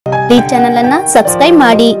ಈ ಚಾನೆಲ್ ಅನ್ನು ಸಬ್ಸ್ಕ್ರೈಬ್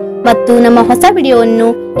ಮಾಡಿ ಮತ್ತು ನಮ್ಮ ಹೊಸ ವಿಡಿಯೋವನ್ನು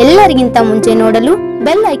ಎಲ್ಲರಿಗಿಂತ ಮುಂಚೆ ನೋಡಲು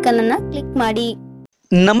ಬೆಲ್ ಐಕಾನ್ ಅನ್ನು ಕ್ಲಿಕ್ ಮಾಡಿ।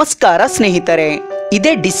 ನಮಸ್ಕಾರ ಸ್ನೇಹಿತರೆ,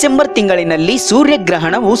 ಇದೇ ಡಿಸೆಂಬರ್ ತಿಂಗಳಿನಲ್ಲಿ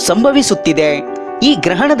ಸೂರ್ಯಗ್ರಹಣವು ಸಂಭವಿಸುತ್ತಿದೆ। ಈ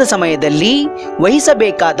ಗ್ರಹಣದ ಸಮಯದಲ್ಲಿ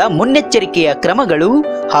ವಹಿಸಬೇಕಾದ ಮುನ್ನೆಚ್ಚರಿಕೆಯ ಕ್ರಮಗಳು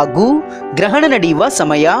ಹಾಗೂ ಗ್ರಹಣ ನಡೆಯುವ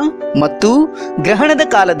ಸಮಯ ಮತ್ತು ಗ್ರಹಣದ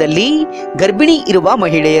ಕಾಲದಲ್ಲಿ ಗರ್ಭಿಣಿ ಇರುವ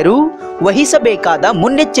ಮಹಿಳೆಯರು ವಹಿಸಬೇಕಾದ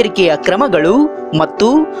ಮುನ್ನೆಚ್ಚರಿಕೆಯ ಕ್ರಮಗಳು ಮತ್ತು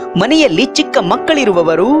ಮನೆಯಲ್ಲಿ ಚಿಕ್ಕ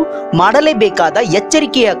ಮಕ್ಕಳಿರುವವರು ಮಾಡಲೇಬೇಕಾದ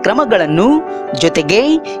ಎಚ್ಚರಿಕೆಯ ಕ್ರಮಗಳನ್ನು, ಜೊತೆಗೆ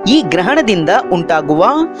ಈ ಗ್ರಹಣದಿಂದ ಉಂಟಾಗುವ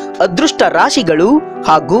ಅದೃಷ್ಟ ರಾಶಿಗಳು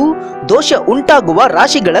ಹಾಗೂ ದೋಷ ಉಂಟಾಗುವ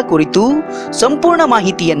ರಾಶಿಗಳ ಕುರಿತು ಸಂಪೂರ್ಣ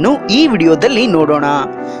ಮಾಹಿತಿಯನ್ನು ಈ ವಿಡಿಯೋದಲ್ಲಿ ನೋಡೋಣ।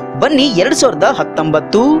 ಬನ್ನಿ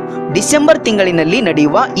 2019 ಡಿಸೆಂಬರ್ ತಿಂಗಳಿನಲ್ಲಿ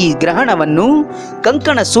ನಡೆಯುವ ಈ ಗ್ರಹಣವನ್ನು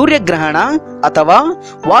ಕಂಕಣ ಸೂರ್ಯಗ್ರಹಣ ಅಥವಾ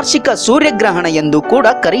ವಾರ್ಷಿಕ ಸೂರ್ಯಗ್ರಹಣ ಎಂದು ಕೂಡ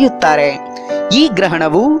ಕರೆಯುತ್ತಾರೆ। ಈ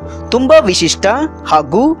ಗ್ರಹಣವು ತುಂಬಾ ವಿಶಿಷ್ಟ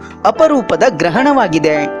ಹಾಗೂ ಅಪರೂಪದ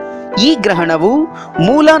ಗ್ರಹಣವಾಗಿದೆ। ಈ ಗ್ರಹಣವು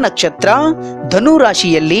ಮೂಲ ನಕ್ಷತ್ರ ಧನು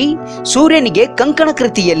ರಾಶಿಯಲ್ಲಿ ಸೂರ್ಯನಿಗೆ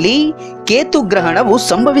ಕಂಕಣಕೃತಿಯಲ್ಲಿ ಕೇತು ಗ್ರಹಣವು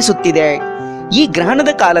ಸಂಭವಿಸುತ್ತಿದೆ। ಈ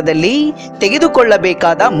ಗ್ರಹಣದ ಕಾಲದಲ್ಲಿ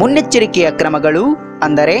ತೆಗೆದುಕೊಳ್ಳಬೇಕಾದ ಮುನ್ನೆಚ್ಚರಿಕೆಯ ಕ್ರಮಗಳು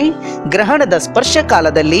ಅಂದರೆ ಗ್ರಹಣದ ಸ್ಪರ್ಶ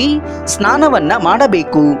ಕಾಲದಲ್ಲಿ ಸ್ನಾನವನ್ನ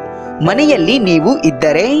ಮಾಡಬೇಕು। ಮನೆಯಲ್ಲಿ ನೀವು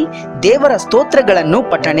ಇದ್ದರೆ ದೇವರ ಸ್ತೋತ್ರಗಳನ್ನು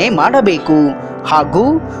ಪಠಣೆ ಮಾಡಬೇಕು ಹಾಗೂ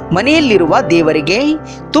ಮನೆಯಲ್ಲಿರುವ ದೇವರಿಗೆ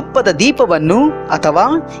ತುಪ್ಪದ ದೀಪವನ್ನು ಅಥವಾ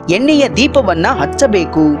ಎಣ್ಣೆಯ ದೀಪವನ್ನ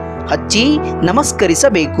ಹಚ್ಚಬೇಕು, ಹಚ್ಚಿ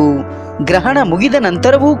ನಮಸ್ಕರಿಸಬೇಕು। ಗ್ರಹಣ ಮುಗಿದ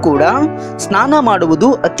ನಂತರವೂ ಕೂಡ ಸ್ನಾನ ಮಾಡುವುದು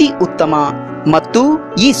ಅತಿ ಉತ್ತಮ ಮತ್ತು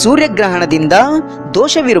ಈ ಸೂರ್ಯಗ್ರಹಣದಿಂದ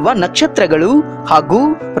ದೋಷವಿರುವ ನಕ್ಷತ್ರಗಳು ಹಾಗೂ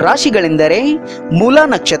ರಾಶಿಗಳೆಂದರೆ ಮೂಲ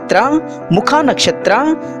ನಕ್ಷತ್ರ, ಮುಖ ನಕ್ಷತ್ರ,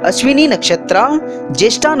 ಅಶ್ವಿನಿ ನಕ್ಷತ್ರ,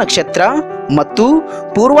 ಜ್ಯೇಷ್ಠ ನಕ್ಷತ್ರ ಮತ್ತು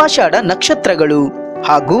ಪೂರ್ವಾಷಾಢ ನಕ್ಷತ್ರಗಳು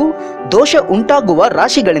ಹಾಗೂ ದೋಷ ಉಂಟಾಗುವ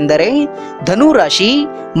ರಾಶಿಗಳೆಂದರೆ ಧನು ರಾಶಿ,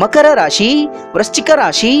 ಮಕರ ರಾಶಿ, ವೃಶ್ಚಿಕ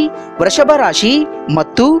ರಾಶಿ, ವೃಷಭ ರಾಶಿ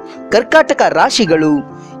ಮತ್ತು ಕರ್ಕಾಟಕ ರಾಶಿಗಳು।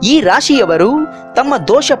 ಈ ರಾಶಿಯವರು ತಮ್ಮ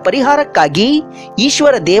ದೋಷ ಪರಿಹಾರಕ್ಕಾಗಿ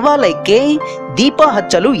ಈಶ್ವರ ದೇವಾಲಯಕ್ಕೆ ದೀಪ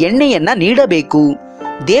ಹಚ್ಚಲು ಎಣ್ಣೆಯನ್ನ ನೀಡಬೇಕು।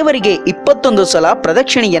 ದೇವರಿಗೆ 21 ಸಲ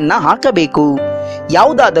ಪ್ರದಕ್ಷಿಣೆಯನ್ನ ಹಾಕಬೇಕು।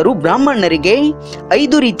 ಯಾವುದಾದರೂ ಬ್ರಾಹ್ಮಣರಿಗೆ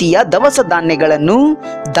 5 ರೀತಿಯ ದವಸ ಧಾನ್ಯಗಳನ್ನು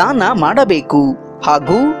ದಾನ ಮಾಡಬೇಕು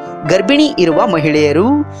ಹಾಗೂ ಗರ್ಭಿಣಿ ಇರುವ ಮಹಿಳೆಯರು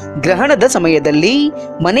ಗ್ರಹಣದ ಸಮಯದಲ್ಲಿ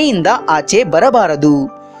ಮನೆಯಿಂದ ಆಚೆ ಬರಬಾರದು।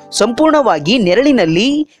 ಸಂಪೂರ್ಣವಾಗಿ ನೆರಳಿನಲ್ಲಿ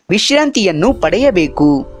ವಿಶ್ರಾಂತಿಯನ್ನು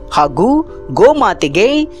ಪಡೆಯಬೇಕು ಹಾಗೂ ಗೋಮಾತೆಗೆ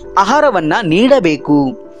ಆಹಾರವನ್ನ ನೀಡಬೇಕು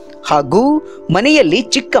ಹಾಗೂ ಮನೆಯಲ್ಲಿ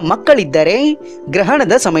ಚಿಕ್ಕ ಮಕ್ಕಳಿದ್ದರೆ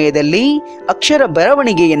ಗ್ರಹಣದ ಸಮಯದಲ್ಲಿ ಅಕ್ಷರ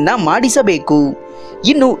ಬರವಣಿಗೆಯನ್ನ ಮಾಡಿಸಬೇಕು।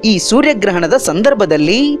 ಇನ್ನು ಈ ಸೂರ್ಯಗ್ರಹಣದ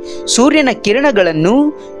ಸಂದರ್ಭದಲ್ಲಿ ಸೂರ್ಯನ ಕಿರಣಗಳನ್ನು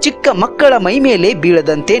ಚಿಕ್ಕ ಮಕ್ಕಳ ಮೈ ಮೇಲೆ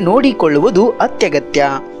ಬೀಳದಂತೆ ನೋಡಿಕೊಳ್ಳುವುದು ಅತ್ಯಗತ್ಯ।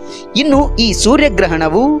 ಇನ್ನು ಈ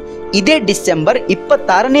ಸೂರ್ಯಗ್ರಹಣವು ಇದೇ ಡಿಸೆಂಬರ್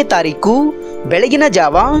 26ನೇ ತಾರೀಕು ಬೆಳಗಿನ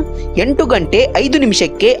ಜಾವ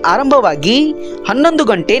 8:05 ಆರಂಭವಾಗಿ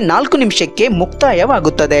 11:04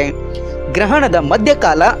 ಮುಕ್ತಾಯವಾಗುತ್ತದೆ। ಗ್ರಹಣದ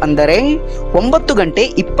ಮಧ್ಯಕಾಲ ಅಂದರೆ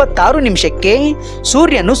 9:26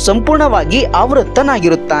 ಸೂರ್ಯನು ಸಂಪೂರ್ಣವಾಗಿ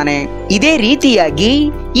ಆವೃತ್ತನಾಗಿರುತ್ತಾನೆ। ಇದೇ ರೀತಿಯಾಗಿ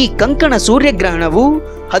ಈ ಕಂಕಣ ಸೂರ್ಯಗ್ರಹಣವು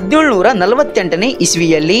 1748ನೇ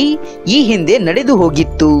ಇಸ್ವಿಯಲ್ಲಿ ಈ ಹಿಂದೆ ನಡೆದು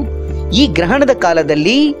ಹೋಗಿತ್ತು। ಈ ಗ್ರಹಣದ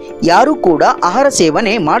ಕಾಲದಲ್ಲಿ ಯಾರು ಕೂಡ ಆಹಾರ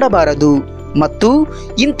ಸೇವನೆ ಮಾಡಬಾರದು ಮತ್ತು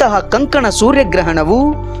ಇಂತಹ ಕಂಕಣ ಸೂರ್ಯಗ್ರಹಣವು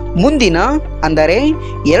ಮುಂದಿನ ಅಂದರೆ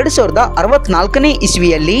 2064ನೇ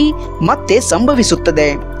ಇಸ್ವಿಯಲ್ಲಿ ಮತ್ತೆ ಸಂಭವಿಸುತ್ತದೆ।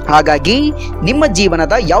 ಹಾಗಾಗಿ ನಿಮ್ಮ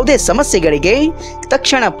ಜೀವನದ ಯಾವುದೇ ಸಮಸ್ಯೆಗಳಿಗೆ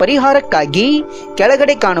ತಕ್ಷಣ ಪರಿಹಾರಕ್ಕಾಗಿ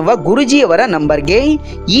ಕೆಳಗಡೆ ಕಾಣುವ ಗುರುಜಿಯವರ ನಂಬರ್ಗೆ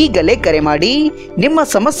ಈಗಲೇ ಕರೆ ಮಾಡಿ ನಿಮ್ಮ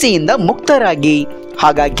ಸಮಸ್ಯೆಯಿಂದ ಮುಕ್ತರಾಗಿ।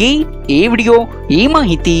 ಹಾಗಾಗಿ ಈ ವಿಡಿಯೋ, ಈ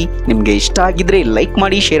ಮಾಹಿತಿ ನಿಮಗೆ ಇಷ್ಟ ಆಗಿದ್ರೆ ಲೈಕ್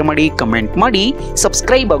ಮಾಡಿ, ಶೇರ್ ಮಾಡಿ, ಕಮೆಂಟ್ ಮಾಡಿ,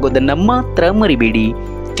 ಸಬ್ಸ್ಕ್ರೈಬ್ ಆಗೋದನ್ನ ಮಾತ್ರ ಮರಿಬೇಡಿ।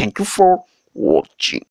 Thank you for watching.